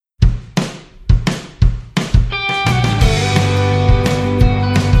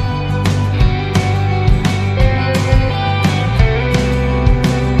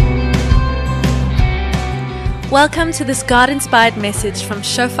Welcome to this God-inspired message from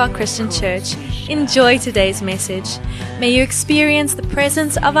Shofar Christian Church. Enjoy today's message. May you experience the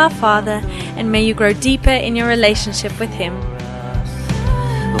presence of our Father and may you grow deeper in your relationship with Him.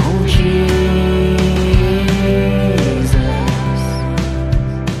 Oh, Jesus,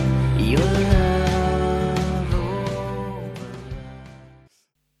 your love over.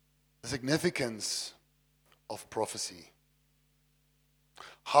 The significance of prophecy.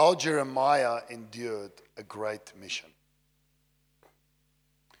 How Jeremiah endured a great mission.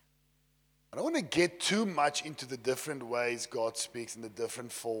 I don't want to get too much into the different ways God speaks and the different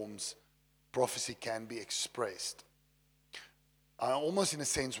forms prophecy can be expressed. I almost, in a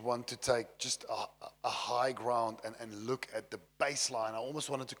sense, want to take just a high ground and look at the baseline. I almost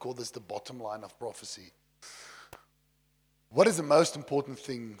wanted to call this the bottom line of prophecy. What is the most important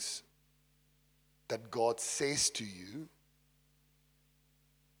things that God says to you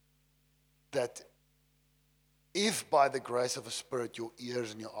that if by the grace of the Spirit your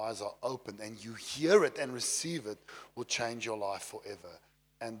ears and your eyes are opened and you hear it and receive it, will change your life forever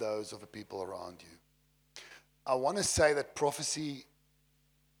and those of the people around you? I want to say that prophecy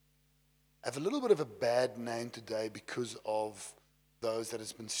have a little bit of a bad name today because of those that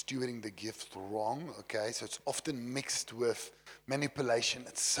has been stewarding the gift wrong, okay? So it's often mixed with manipulation.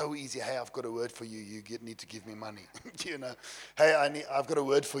 It's so easy. Hey, I've got a word for you. You need to give me money. You know, hey, I've got a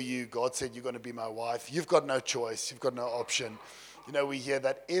word for you. God said you're going to be my wife. You've got no choice. You've got no option. You know, we hear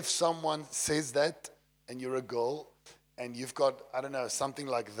that if someone says that and you're a girl and you've got, I don't know, something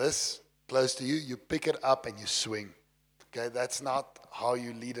like this close to you, you pick it up and you swing. Okay, that's not how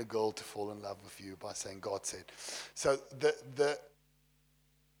you lead a girl to fall in love with you, by saying God said. So the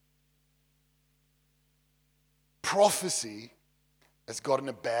prophecy has gotten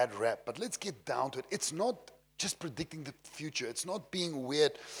a bad rap, but let's get down to it. It's not just predicting the future. It's not being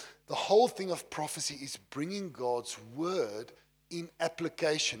weird. The whole thing of prophecy is bringing God's word in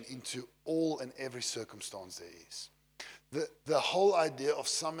application into all and every circumstance there is. The whole idea of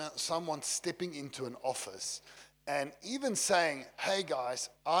someone stepping into an office and even saying, hey guys,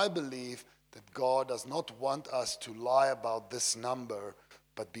 I believe that God does not want us to lie about this number,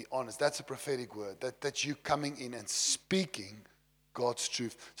 but be honest. That's a prophetic word, that you coming in and speaking God's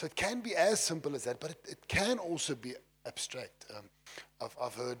truth. So it can be as simple as that, but it can also be abstract.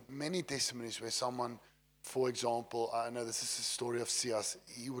 I've heard many testimonies where someone, for example, I know this is the story of Sias,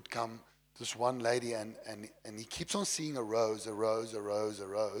 he would come to this one lady and he keeps on seeing a rose. And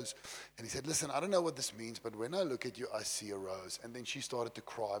he said, listen, I don't know what this means, but when I look at you, I see a rose. And then she started to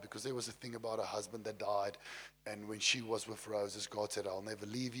cry because there was a thing about her husband that died. And when she was with roses, God said, I'll never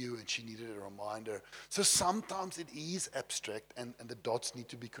leave you. And she needed a reminder. So sometimes it is abstract and the dots need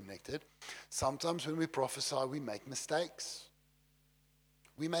to be connected. Sometimes when we prophesy, we make mistakes.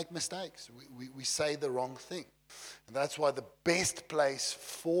 We say the wrong thing. And that's why the best place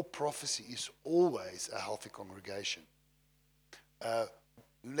for prophecy is always a healthy congregation.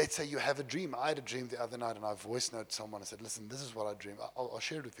 Let's say you have a dream. I had a dream the other night and I voice noted someone. I said, listen, this is what I dreamed. I'll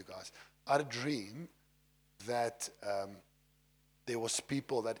share it with you guys. I had a dream that there was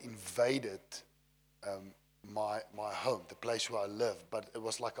people that invaded my home, the place where I live. But it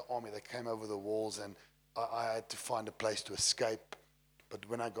was like an army that came over the walls and I had to find a place to escape. But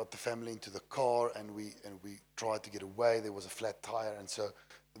when I got the family into the car and we tried to get away, there was a flat tire. And so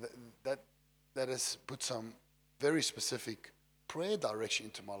that has put some very specific prayer direction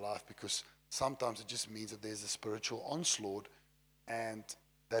into my life, because sometimes it just means that there's a spiritual onslaught and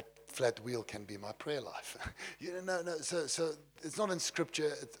that flat wheel can be my prayer life. So it's not in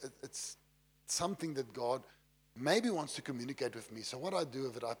scripture. It's something that God maybe wants to communicate with me. So what I do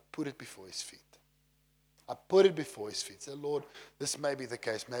with it, I put it before His feet. Say, Lord, this may be the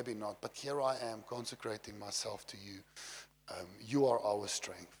case, maybe not, but here I am consecrating myself to you. You are our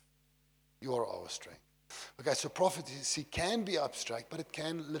strength. Okay, so prophecy can be abstract, but it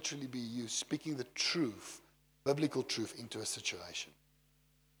can literally be you speaking the truth, biblical truth, into a situation.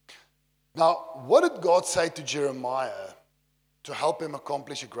 Now, what did God say to Jeremiah to help him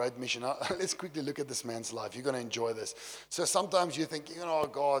accomplish a great mission? Now, let's quickly look at this man's life. You're going to enjoy this. So sometimes you think,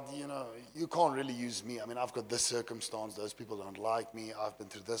 God, you can't really use me. I mean, I've got this circumstance. Those people don't like me. I've been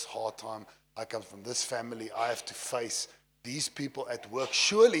through this hard time. I come from this family. I have to face these people at work.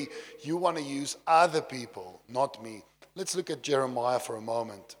 Surely you want to use other people, not me. Let's look at Jeremiah for a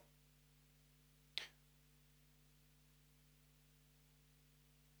moment.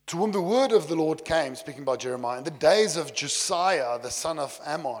 To whom the word of the Lord came, speaking about Jeremiah, in the days of Josiah, the son of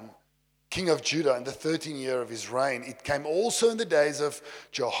Ammon, king of Judah, in the 13th year of his reign. It came also in the days of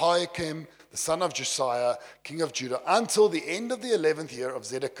Jehoiakim, the son of Josiah, king of Judah, until the end of the 11th year of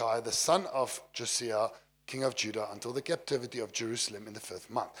Zedekiah, the son of Josiah, king of Judah, until the captivity of Jerusalem in the 5th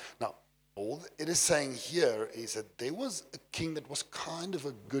month. Now, all it is saying here is that there was a king that was kind of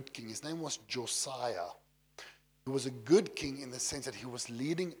a good king. His name was Josiah. He was a good king in the sense that he was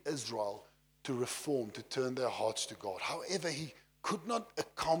leading Israel to reform, to turn their hearts to God. However, he could not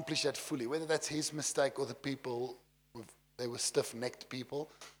accomplish that fully, whether that's his mistake or the people, they were stiff-necked people.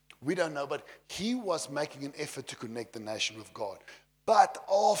 We don't know, but he was making an effort to connect the nation with God. But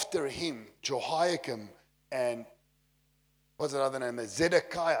after him, Jehoiakim and what's that other name?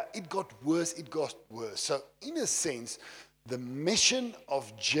 Zedekiah, it got worse, So in a sense, the mission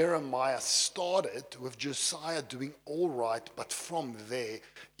of Jeremiah started with Josiah doing all right, but from there,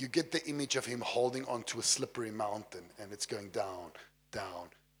 you get the image of him holding onto a slippery mountain, and it's going down, down,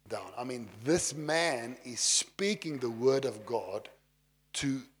 down. I mean, this man is speaking the word of God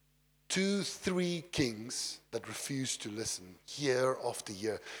to 2-3 kings that refuse to listen year after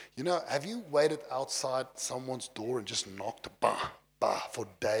year. You know, have you waited outside someone's door and just knocked, bah, bah, for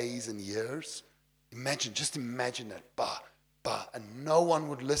days and years? Just imagine that, bah, bah, and no one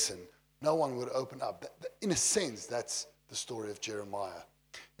would listen. No one would open up. In a sense, that's the story of Jeremiah.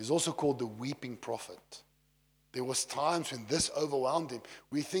 He's also called the weeping prophet. There was times when this overwhelmed him.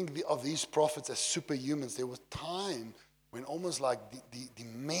 We think of these prophets as superhumans. There was time when almost like the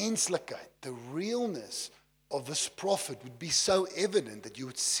menselijkheid, the realness of this prophet would be so evident that you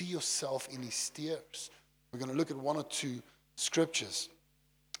would see yourself in his tears. We're going to look at 1 or 2 scriptures.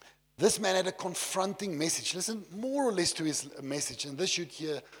 This man had a confronting message. Listen more or less to his message, and this you'd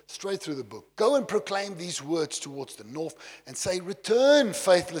hear straight through the book. Go and proclaim these words towards the north and say, return,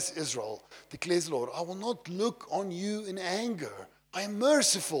 faithless Israel, declares the Lord. I will not look on you in anger. I am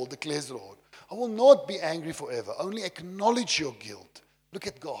merciful, declares the Lord. I will not be angry forever. Only acknowledge your guilt. Look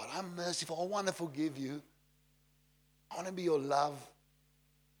at God. I'm merciful. I want to forgive you. I want to be your love.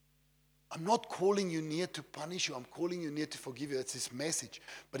 I'm not calling you near to punish you. I'm calling you near to forgive you. That's his message.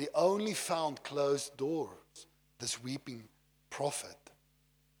 But he only found closed doors, this weeping prophet.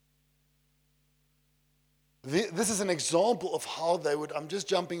 This is an example of how they would, I'm just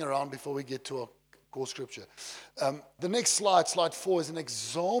jumping around before we get to our core scripture. The next slide 4, is an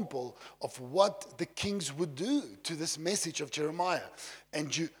example of what the kings would do to this message of Jeremiah. And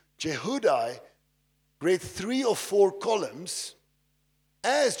Jehudi read 3 or 4 columns.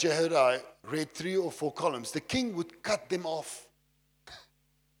 As Jehudi read 3 or 4 columns, the king would cut them off.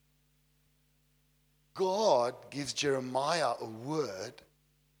 God gives Jeremiah a word.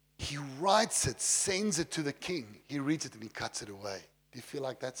 He writes it, sends it to the king. He reads it and he cuts it away. Do you feel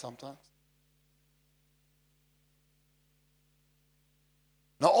like that sometimes?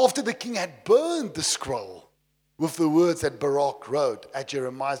 Now, after the king had burned the scroll with the words that Baruch wrote at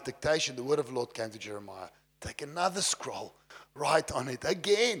Jeremiah's dictation, the word of the Lord came to Jeremiah. Take another scroll, write on it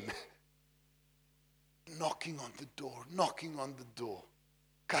again. Knocking on the door,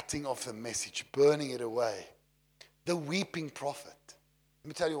 cutting off the message, burning it away. The weeping prophet. Let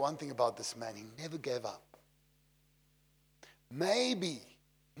me tell you one thing about this man. He never gave up. Maybe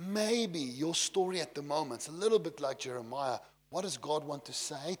your story at the moment is a little bit like Jeremiah. What does God want to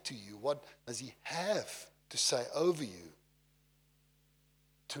say to you? What does he have to say over you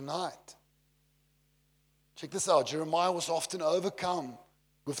tonight? Check this out. Jeremiah was often overcome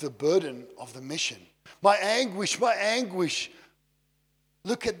with the burden of the mission. My anguish.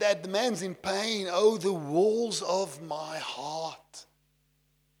 Look at that. The man's in pain. Oh, the walls of my heart.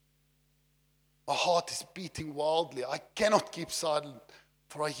 My heart is beating wildly. I cannot keep silent,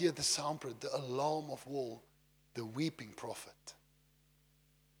 for I hear the soundbird, the alarm of war, the weeping prophet.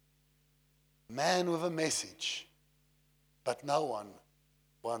 Man with a message, but no one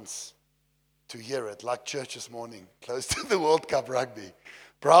wants to hear it. Like church this morning, close to the World Cup rugby.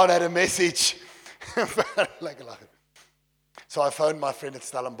 Brown had a message. So I phoned my friend at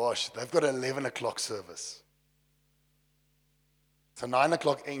Stellenbosch. They've got an 11 o'clock service. So 9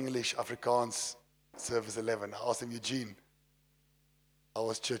 o'clock English, Afrikaans, service 11. I asked him, Eugene, how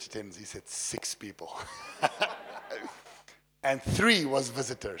was church attendance? He said 6 people. And 3 was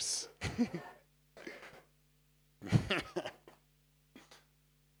visitors.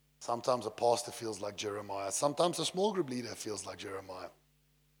 Sometimes a pastor feels like Jeremiah. Sometimes a small group leader feels like Jeremiah.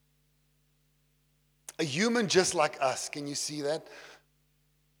 A human just like us. Can you see that?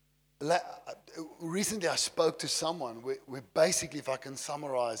 Recently I spoke to someone where basically, if I can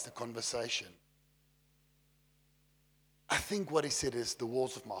summarize the conversation, I think what he said is, the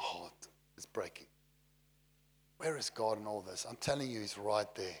walls of my heart is breaking. Where is God in all this? I'm telling you, he's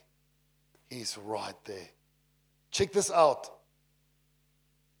right there. He's right there. Check this out.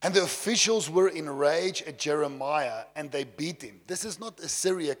 And the officials were enraged at Jeremiah, and they beat him. This is not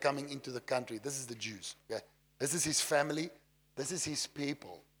Assyria coming into the country. This is the Jews. Okay? This is his family. This is his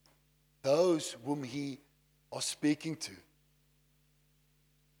people. Those whom he was speaking to.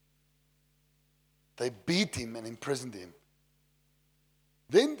 They beat him and imprisoned him.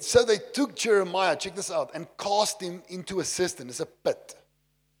 So they took Jeremiah, check this out, and cast him into a cistern. It's a pit.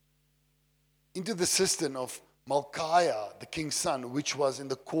 Into the cistern of Malchiah, the king's son, which was in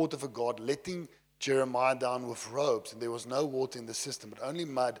the court of a god, letting Jeremiah down with ropes. And there was no water in the cistern, but only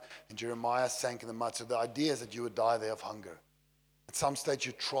mud. And Jeremiah sank in the mud. So the idea is that you would die there of hunger. At some stage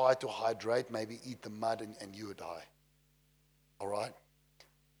you try to hydrate, maybe eat the mud, and you would die. All right?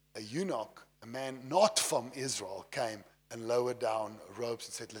 A eunuch, a man not from Israel, came and lowered down ropes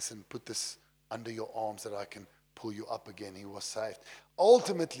and said, listen, put this under your arms that I can pull you up again. He was saved.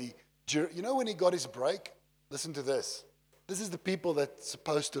 Ultimately, you know when he got his break? Listen to this. This is the people that's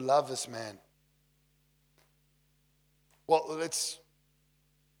supposed to love this man. Well, okay,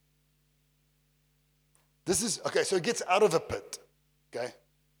 so he gets out of the pit. Okay?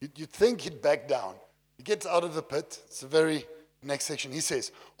 You'd think he'd back down. He gets out of the pit. It's a very next section. He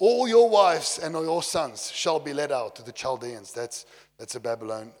says, all your wives and all your sons shall be led out to the Chaldeans. That's the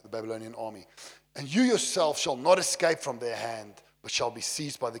Babylonian army. And you yourself shall not escape from their hand, but shall be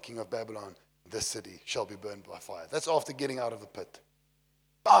seized by the king of Babylon. This city shall be burned by fire. That's after getting out of the pit.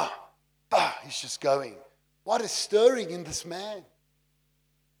 He's just going. What is stirring in this man?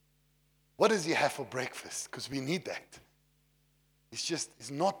 What does he have for breakfast? Because we need that.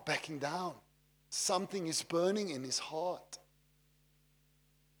 He's not backing down. Something is burning in his heart.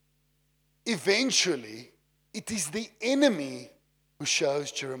 Eventually, it is the enemy who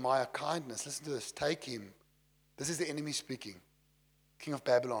shows Jeremiah kindness. Listen to this. Take him. This is the enemy speaking. King of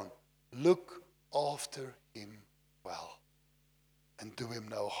Babylon. Look after him well and do him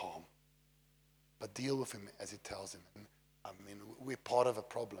no harm. But deal with him as he tells him. And, I mean, we're part of a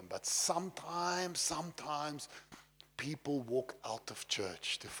problem. But sometimes people walk out of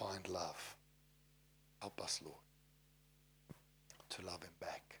church to find love. Help us, Lord, to love him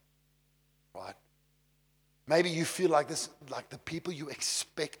back. Right? Maybe you feel like this, like the people you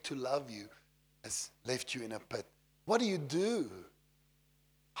expect to love you has left you in a pit. What do?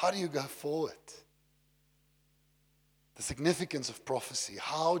 How do you go forward? The significance of prophecy,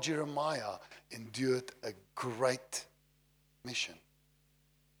 how Jeremiah endured a great mission.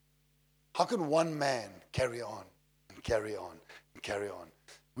 How can one man carry on and carry on and carry on?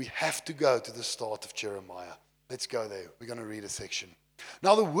 We have to go to the start of Jeremiah. Let's go there. We're going to read a section.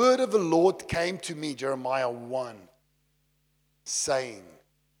 Now the word of the Lord came to me, Jeremiah 1, saying,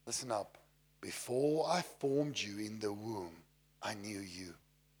 listen up, before I formed you in the womb, I knew you.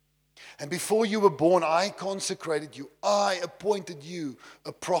 And before you were born, I consecrated you. I appointed you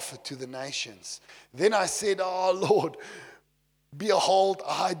a prophet to the nations. Then I said, Lord, behold,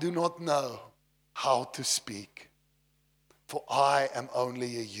 I do not know how to speak, for I am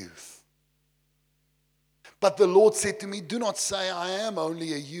only a youth. But the Lord said to me, do not say I am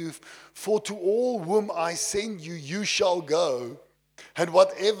only a youth, for to all whom I send you, you shall go. And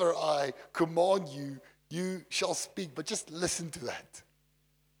whatever I command you, you shall speak. But just listen to that.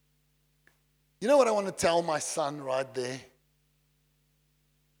 You know what I want to tell my son right there?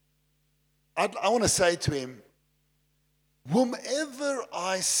 I want to say to him, whomever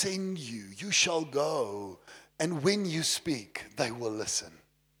I send you, you shall go. And when you speak, they will listen.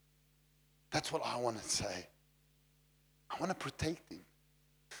 That's what I want to say. I want to protect him.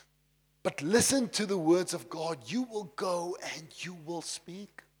 But listen to the words of God. You will go and you will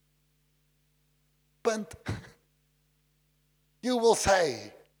speak. But you will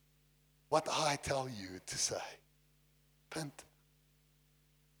say what I tell you to say. But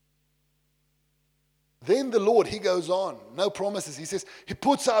then the Lord, he goes on, no promises. He says, he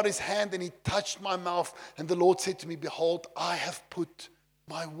puts out his hand and he touched my mouth. And the Lord said to me, behold, I have put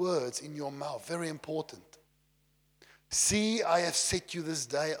my words in your mouth. Very important. See, I have set you this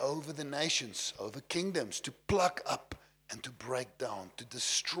day over the nations, over kingdoms, to pluck up and to break down, to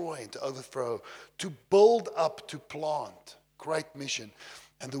destroy and to overthrow, to build up, to plant. Great mission.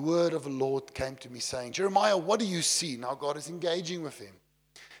 And the word of the Lord came to me saying, Jeremiah, what do you see? Now God is engaging with him.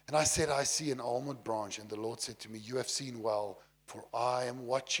 And I said, I see an almond branch. And the Lord said to me, you have seen well, for I am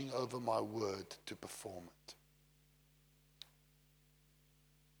watching over my word to perform it.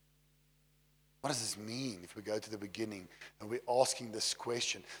 What does this mean if we go to the beginning and we're asking this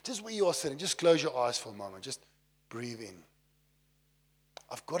question? Just where you are sitting, just close your eyes for a moment. Just breathe in.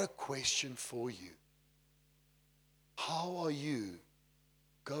 I've got a question for you. How are you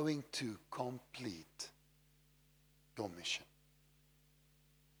going to complete your mission?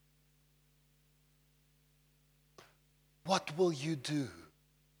 What will you do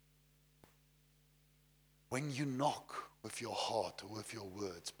when you knock with your heart or with your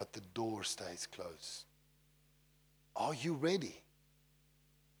words, but the door stays closed? Are you ready?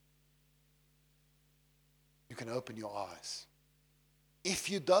 You can open your eyes. If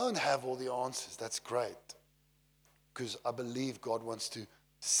you don't have all the answers, that's great. Because I believe God wants to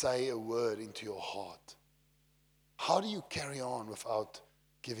say a word into your heart. How do you carry on without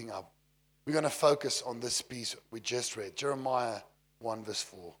giving up? We're going to focus on this piece we just read, Jeremiah 1 verse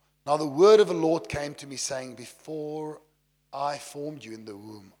 4. Now the word of the Lord came to me saying, before I formed you in the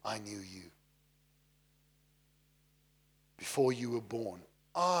womb, I knew you. Before you were born,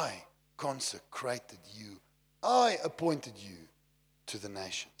 I consecrated you. I appointed you to the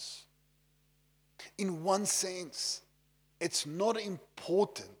nations. In one sense, it's not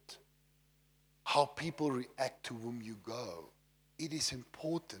important how people react to whom you go. It is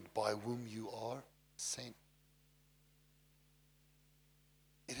important by whom you are sent.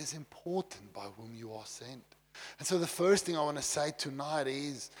 It is important by whom you are sent. And so the first thing I want to say tonight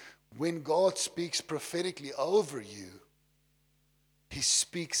is, when God speaks prophetically over you, He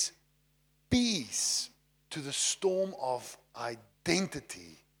speaks peace to the storm of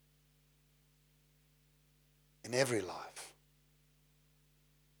identity in every life,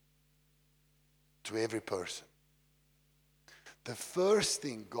 to every person. The first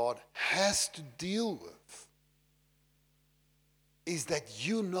thing God has to deal with is that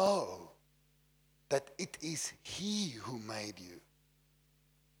you know that it is He who made you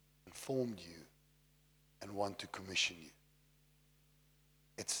and formed you and want to commission you.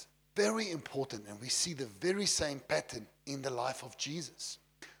 It's very important, and we see the very same pattern in the life of Jesus.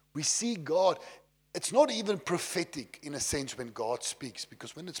 We see God. It's not even prophetic in a sense when God speaks,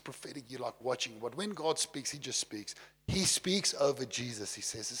 because when it's prophetic, you're like watching. But when God speaks, He just speaks. He speaks over Jesus. He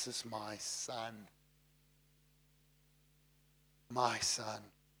says, this is my son. My son.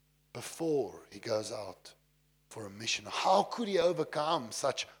 Before He goes out for a mission. How could He overcome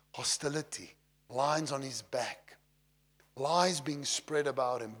such hostility? Lines on His back. Lies being spread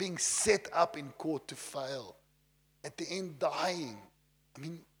about Him. Being set up in court to fail. At the end, dying. I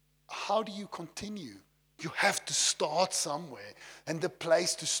mean, how do you continue? You have to start somewhere. And the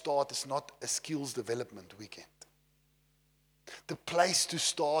place to start is not a skills development weekend. The place to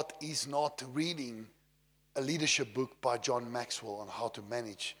start is not reading a leadership book by John Maxwell on how to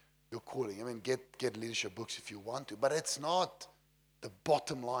manage your calling. I mean, get leadership books if you want to. But it's not the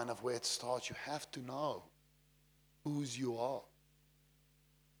bottom line of where it starts. You have to know whose you are.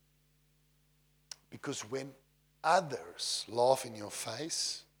 Because when others laugh in your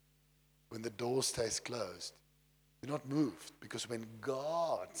face, when the door stays closed, you're not moved. Because when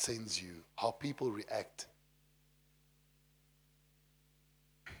God sends you, how people react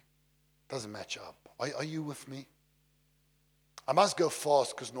doesn't match up. Are you with me? I must go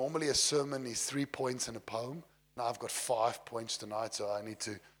fast because normally a sermon is 3 points in a poem. Now I've got 5 points tonight, so I need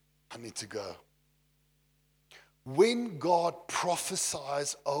to go. When God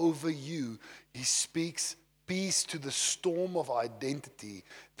prophesies over you, He speaks peace to the storm of identity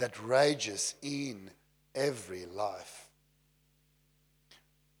that rages in every life.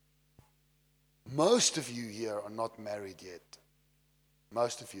 Most of you here are not married yet.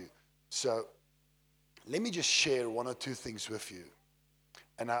 Most of you. So let me just share 1 or 2 things with you.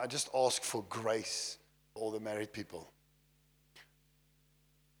 And I just ask for grace for all the married people.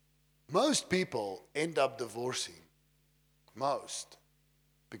 Most people end up divorcing. Most.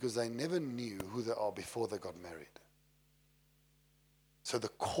 Because they never knew who they are before they got married. So the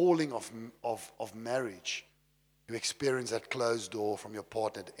calling of marriage, you experience that closed door from your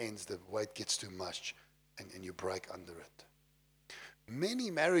partner, it ends, the weight gets too much, and you break under it.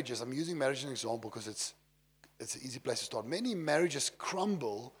 Many marriages, I'm using marriage as an example because it's an easy place to start. Many marriages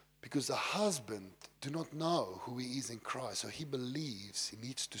crumble because the husband do not know who he is in Christ. So he believes he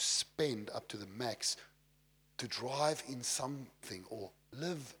needs to spend up to the max to drive in something or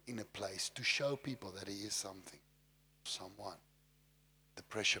live in a place to show people that he is something, someone. The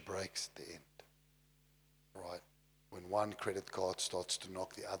pressure breaks at the end, right? When one credit card starts to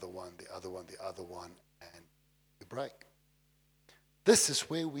knock the other one, and you break. This is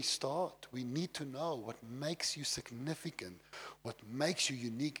where we start. We need to know what makes you significant. What makes you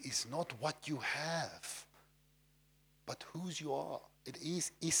unique is not what you have, but whose you are. It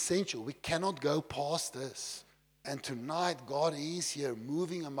is essential. We cannot go past this. And tonight, God is here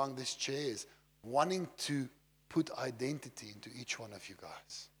moving among these chairs, wanting to put identity into each one of you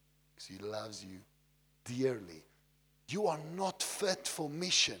guys. Because He loves you dearly. You are not fit for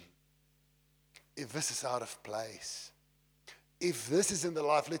mission if this is out of place. If this is in the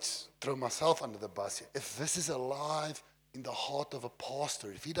life, let's throw myself under the bus here. If this is a life in the heart of a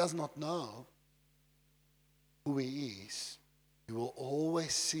pastor, if he does not know who he is, he will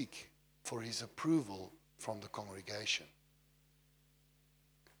always seek for his approval from the congregation.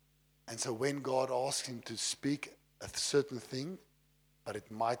 And so when God asks him to speak a certain thing, but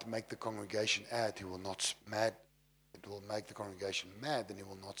it might make the congregation he will not mad. It will make the congregation mad, and he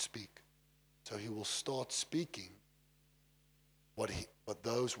will not speak. So he will start speaking what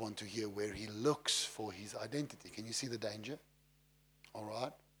those want to hear, where he looks for his identity. Can you see the danger? All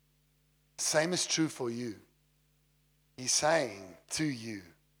right? Same is true for you. He's saying to you,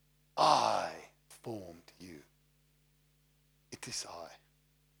 I formed you. It is I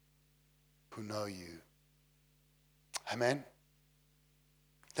who know you. Amen?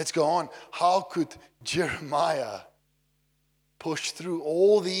 Let's go on. How could Jeremiah push through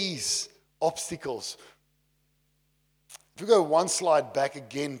all these obstacles? If you go one slide back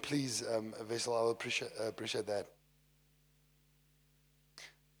again, please, Vessel, I will appreciate that.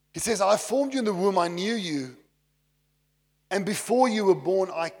 He says, I formed you in the womb, I knew you. And before you were born,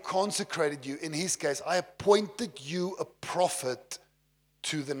 I consecrated you. In his case, I appointed you a prophet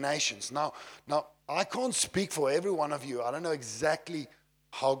to the nations. Now, I can't speak for every one of you. I don't know exactly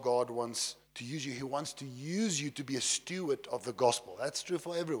how God wants to use you. He wants to use you to be a steward of the gospel. That's true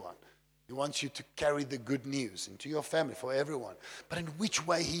for everyone. He wants you to carry the good news into your family, for everyone. But in which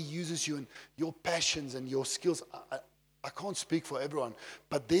way he uses you and your passions and your skills, I can't speak for everyone.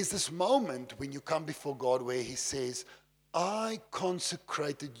 But there's this moment when you come before God where he says, I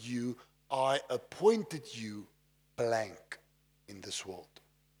consecrated you, I appointed you blank in this world.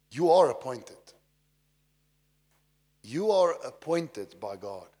 You are appointed. You are appointed by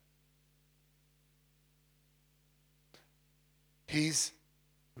God. He's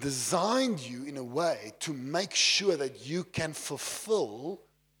designed you in a way to make sure that you can fulfill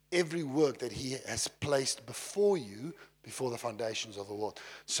every work that he has placed before you, before the foundations of the world.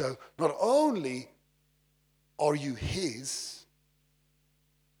 So not only are you his,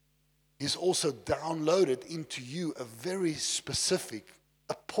 he's also downloaded into you a very specific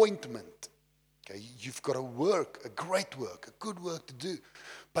appointment. Okay, you've got a work, a great work, a good work to do.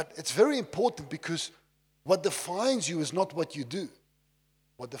 But it's very important because what defines you is not what you do.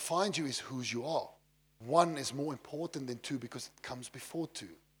 What defines you is whose you are. One is more important than two because it comes before two.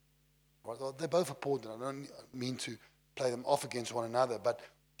 Right? They're both important. I don't mean to play them off against one another, but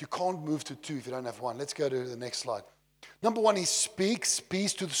you can't move to two if you don't have one. Let's go to the next slide. Number one, he speaks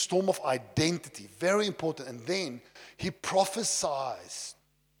peace to the storm of identity. Very important. And then he prophesies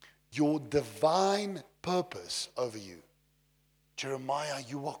your divine purpose over you. Jeremiah,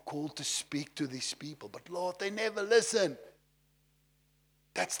 you are called to speak to these people, but Lord, they never listen.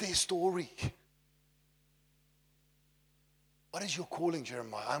 That's their story. What is your calling,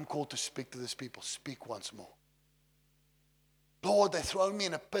 Jeremiah? I'm called to speak to these people. Speak once more. Lord, they throw me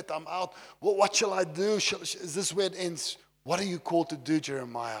in a pit. I'm out. Well, what shall I do? Is this where it ends? What are you called to do,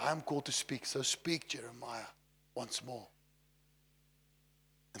 Jeremiah? I'm called to speak. So speak, Jeremiah, once more.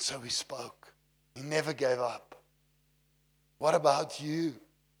 And so he spoke. He never gave up. What about you?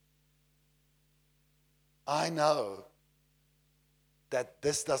 I know that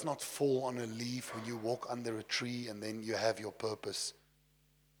this does not fall on a leaf when you walk under a tree and then you have your purpose.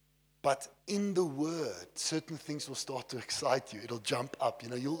 But in the Word, certain things will start to excite you. It'll jump up.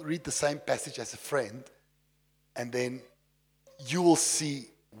 You'll read the same passage as a friend, and then you will see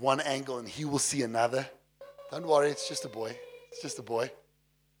one angle and he will see another. Don't worry, it's just a boy. It's just a boy.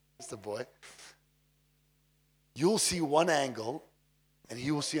 Just a boy. You'll see one angle and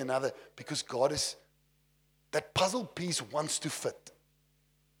he will see another because God is, that puzzle piece wants to fit.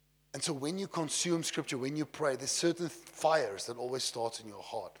 And so when you consume Scripture, when you pray, there's certain fires that always starts in your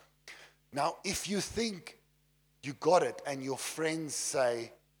heart. Now, if you think you got it and your friends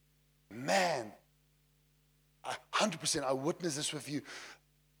say, man, 100%, I witness this with you,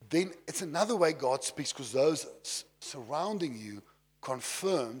 then it's another way God speaks because those surrounding you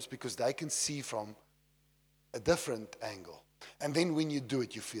confirms because they can see from a different angle. And then when you do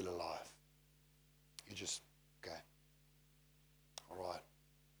it, you feel alive. You just, okay. All right.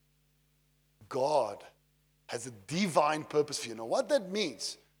 God has a divine purpose for you. Now, what that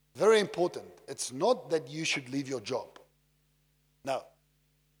means, very important, it's not that you should leave your job. No.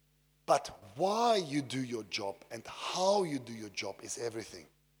 But why you do your job and how you do your job is everything.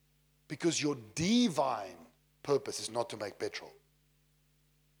 Because your divine purpose is not to make petrol.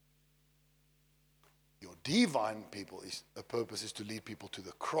 Your divine purpose is to lead people to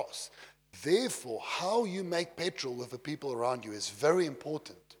the cross. Therefore, how you make petrol with the people around you is very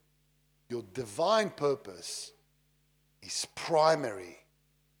important. Your divine purpose is primary.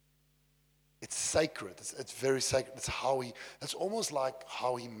 It's sacred. It's very sacred. It's almost like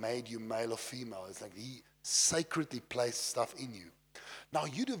how he made you male or female. It's like he sacredly placed stuff in you. Now,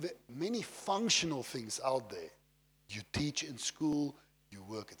 you do many functional things out there. You teach in school, you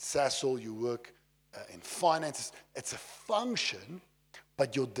work at Sasol, you work in finances. It's a function,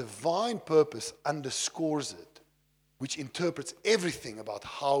 but your divine purpose underscores it, which interprets everything about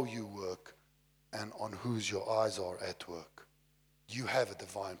how you work and on whose your eyes are at work. You have a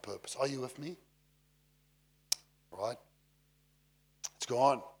divine purpose. Are you with me? Right? Let's go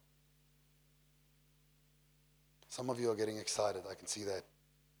on. Some of you are getting excited. I can see that.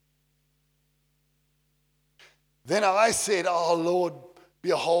 Then I said, "Oh Lord,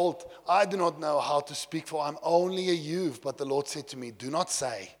 behold, I do not know how to speak, for I'm only a youth." But the Lord said to me, "Do not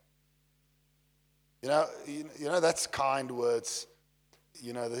say." You know that's kind words.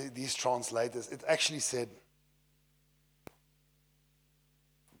 These translators, it actually said,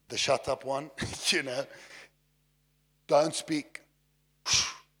 the shut up one, don't speak.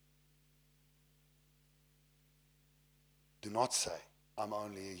 Do not say, "I'm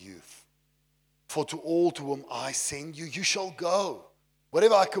only a youth." For to all to whom I send you, you shall go.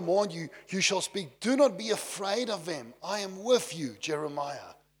 Whatever I command you, you shall speak. Do not be afraid of them. I am with you,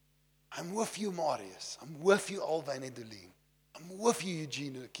 Jeremiah. I'm with you, Marius. I'm with you, Alvin Edulin. I'm with you,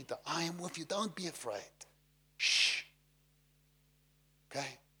 Eugene Kita. I am with you. Don't be afraid. Shh.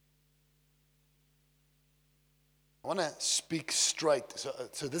 Okay? I want to speak straight.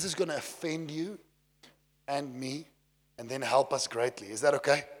 So this is going to offend you and me and then help us greatly. Is that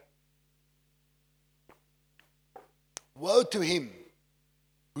okay? Woe to him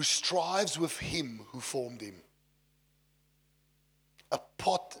who strives with him who formed him. A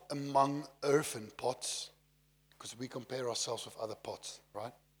pot among earthen pots, because we compare ourselves with other pots,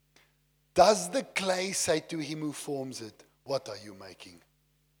 right? Does the clay say to him who forms it, "What are you making?"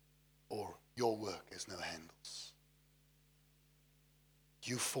 Or, "Your work has no handles.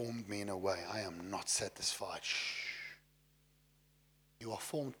 You formed me in a way I am not satisfied." Shh. You are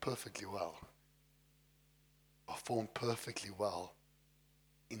formed perfectly well. You are formed perfectly well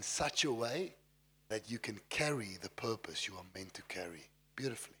in such a way that you can carry the purpose you are meant to carry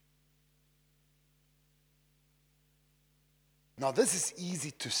beautifully. Now, this is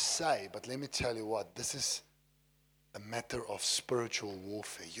easy to say, but let me tell you what, this is a matter of spiritual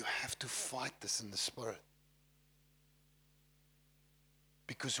warfare. You have to fight this in the spirit.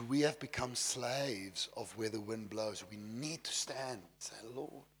 Because we have become slaves of where the wind blows. We need to stand and say,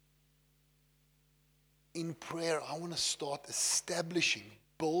 "Lord." In prayer, I want to start establishing,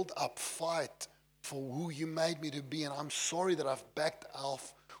 build up, fight for who you made me to be. And I'm sorry that I've backed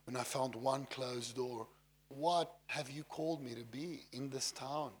off when I found one closed door. What have you called me to be in this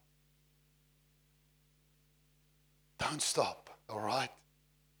town? Don't stop, all right?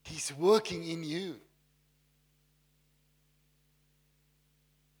 He's working in you.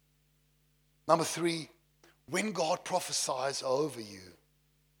 Number 3, when God prophesies over you,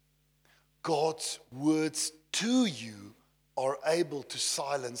 God's words to you are able to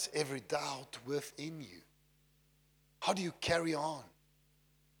silence every doubt within you. How do you carry on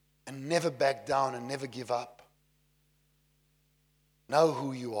and never back down and never give up? Know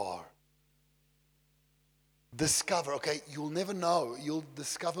who you are. Discover, okay, you'll never know. You'll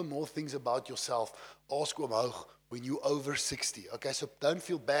discover more things about yourself. Ask omhoog when you're over 60. Okay, so don't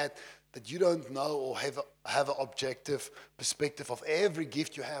feel bad that you don't know or have an objective perspective of every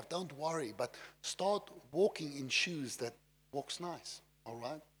gift you have. Don't worry, but start walking in shoes that walks nice, all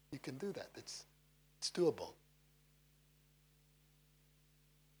right? You can do that. It's doable.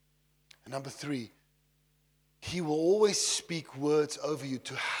 And number 3, he will always speak words over you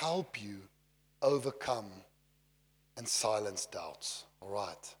to help you overcome and silence doubts, all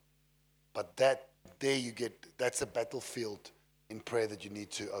right? But that's a battlefield in prayer that you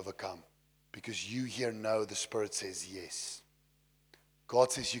need to overcome, because you here know the Spirit says yes. God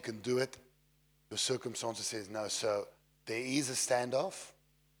says you can do it. Your circumstances says no. So there is a standoff.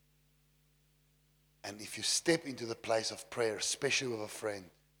 And if you step into the place of prayer, especially with a friend,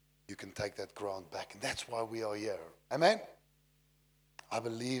 you can take that ground back. And that's why we are here. Amen? I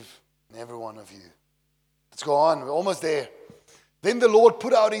believe in every one of you. Let's go on. We're almost there. Then the Lord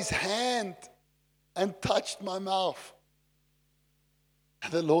put out his hand and touched my mouth.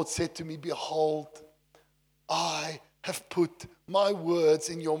 And the Lord said to me, "Behold, I have put my words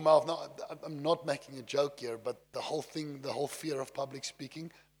in your mouth." Now, I'm not making a joke here, but the whole fear of public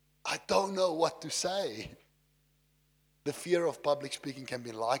speaking, I don't know what to say. The fear of public speaking can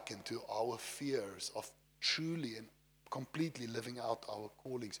be likened to our fears of truly and completely living out our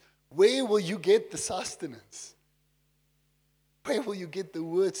callings. Where will you get the sustenance? Where will you get the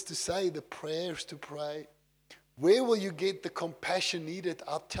words to say, the prayers to pray? Where will you get the compassion needed?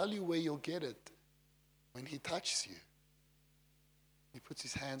 I'll tell you where you'll get it. When He touches you. He puts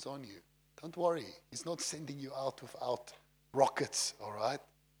His hands on you. Don't worry. He's not sending you out without rockets, all right?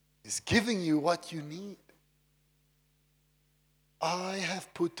 He's giving you what you need. I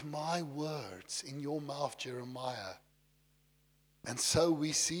have put my words in your mouth, Jeremiah. And so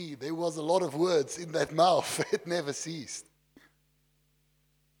we see there was a lot of words in that mouth. It never ceased.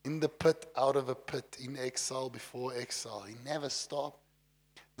 In the pit, out of a pit, in exile, before exile. He never stopped.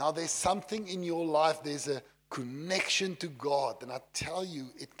 Now there's something in your life, there's a connection to God, and I tell you,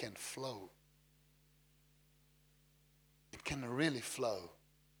 it can flow. It can really flow.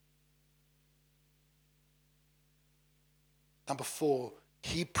 Number 4,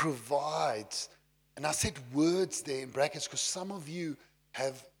 He provides. And I said words there in brackets because some of you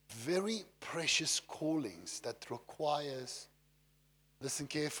have very precious callings that requires, listen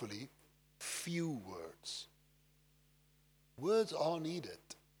carefully, few words. Words are needed.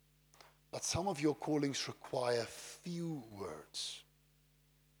 But some of your callings require few words.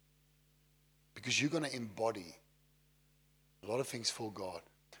 Because you're going to embody a lot of things for God.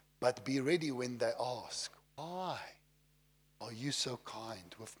 But be ready when they ask, why are you so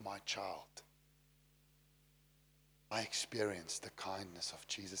kind with my child? I experience the kindness of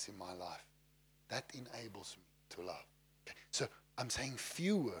Jesus in my life. That enables me to love. Okay. So I'm saying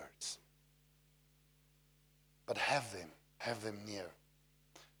few words. But have them near.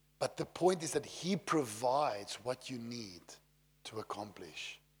 But the point is that He provides what you need to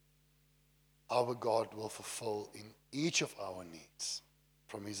accomplish. Our God will fulfill in each of our needs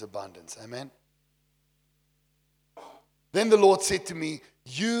from His abundance. Amen? Then the Lord said to me,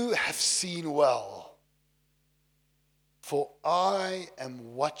 you have seen well, for I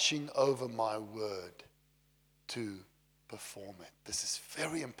am watching over my word to perform it. This is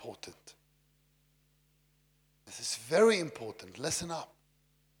very important. This is very important. Listen up.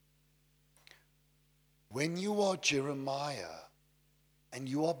 When you are Jeremiah and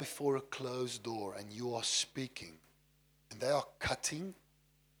you are before a closed door and you are speaking and they are cutting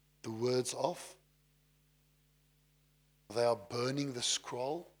the words off, they are burning the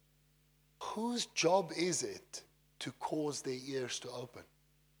scroll, whose job is it to cause their ears to open?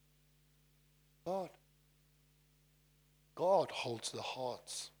 God. God holds the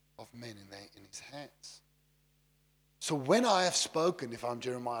hearts of men in His hands. So when I have spoken, if I'm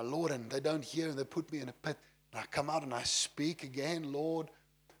Jeremiah, Lord, and they don't hear and they put me in a pit, and I come out and I speak again, Lord,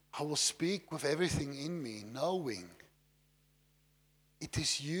 I will speak with everything in me, knowing it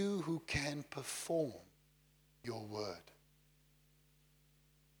is you who can perform your word.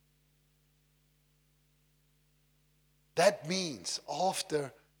 That means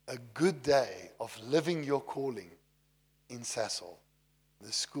after a good day of living your calling in Sasol,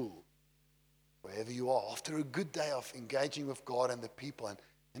 the school, wherever you are, after a good day of engaging with God and the people, and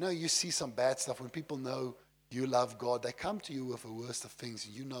you see some bad stuff, when people know you love God, they come to you with the worst of things.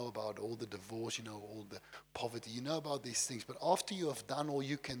 You know about all the divorce, you know all the poverty, you know about these things. But after you have done all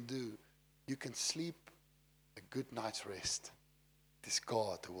you can do, you can sleep a good night's rest. It is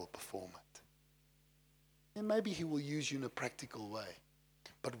God who will perform it. And maybe He will use you in a practical way.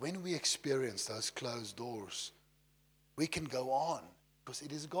 But when we experience those closed doors, we can go on because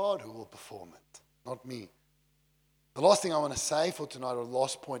it is God who will perform it, not me. The last thing I want to say for tonight, or the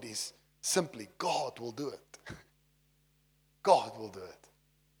last point, is simply God will do it. God will do it.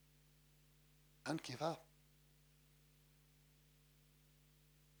 Don't give up.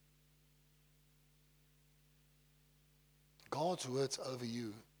 God's words over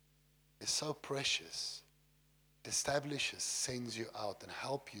you is so precious. It establishes, sends you out, and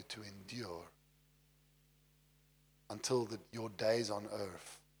help you to endure until your days on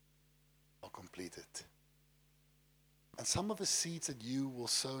earth are completed. And some of the seeds that you will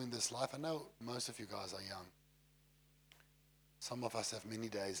sow in this life, I know most of you guys are young. Some of us have many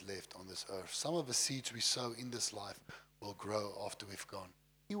days left on this earth. Some of the seeds we sow in this life will grow after we've gone.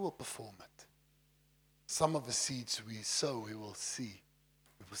 He will perform it. Some of the seeds we sow, we will see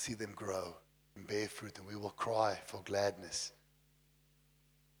them grow and bear fruit, and we will cry for gladness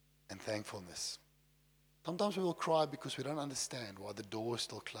and thankfulness. Sometimes we will cry because we don't understand why the door is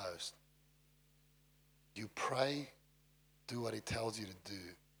still closed. You pray, do what He tells you to do.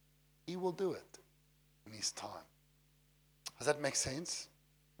 He will do it in His time. Does that make sense?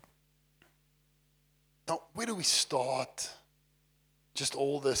 Now, where do we start? Just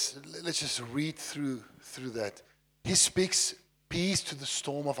all this. Let's just read through that. He speaks peace to the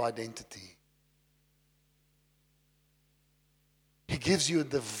storm of identity. He gives you a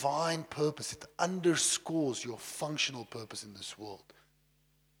divine purpose. It underscores your functional purpose in this world.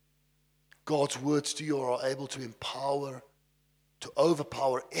 God's words to you are able to empower, to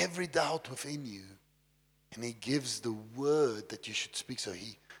overpower every doubt within you. And He gives the word that you should speak. So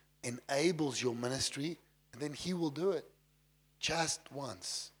He enables your ministry, and then He will do it just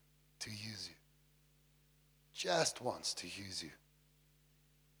once to use you. Just once to use you.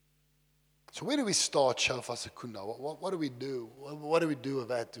 So where do we start Shofar Secunda? What do we do? What do we do with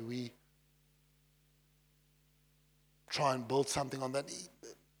that? Do we try and build something on that?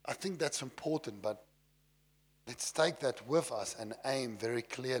 I think that's important, but let's take that with us and aim very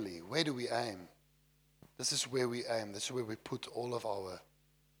clearly. Where do we aim? This is where we aim. This is where we put all of our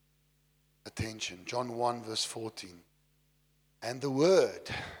attention. John 1 verse 14. And the Word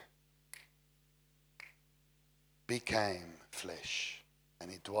became flesh,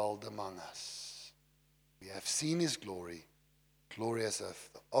 and He dwelled among us. We have seen His glory, glorious as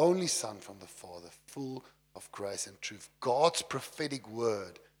the only Son from the Father, full of grace and truth. God's prophetic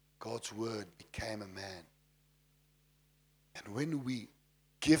word, God's word became a man. And when we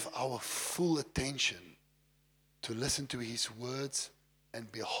give our full attention to listen to His words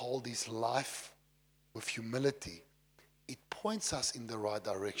and behold His life with humility, it points us in the right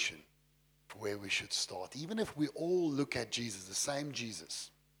direction for where we should start. Even if we all look at Jesus, the same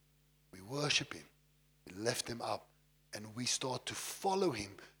Jesus, we worship Him, we lift Him up, and we start to follow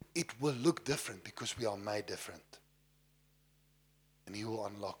Him, it will look different because we are made different. And He will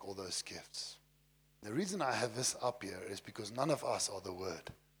unlock all those gifts. The reason I have this up here is because none of us are the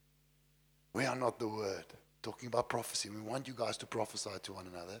Word. We are not the Word. Talking about prophecy, we want you guys to prophesy to one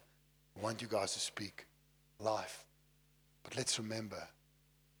another. We want you guys to speak life. But let's remember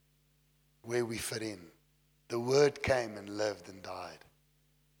where we fit in. The Word came and lived and died.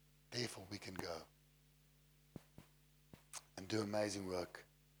 Therefore, we can go and do amazing work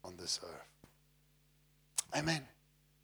on this earth. Amen.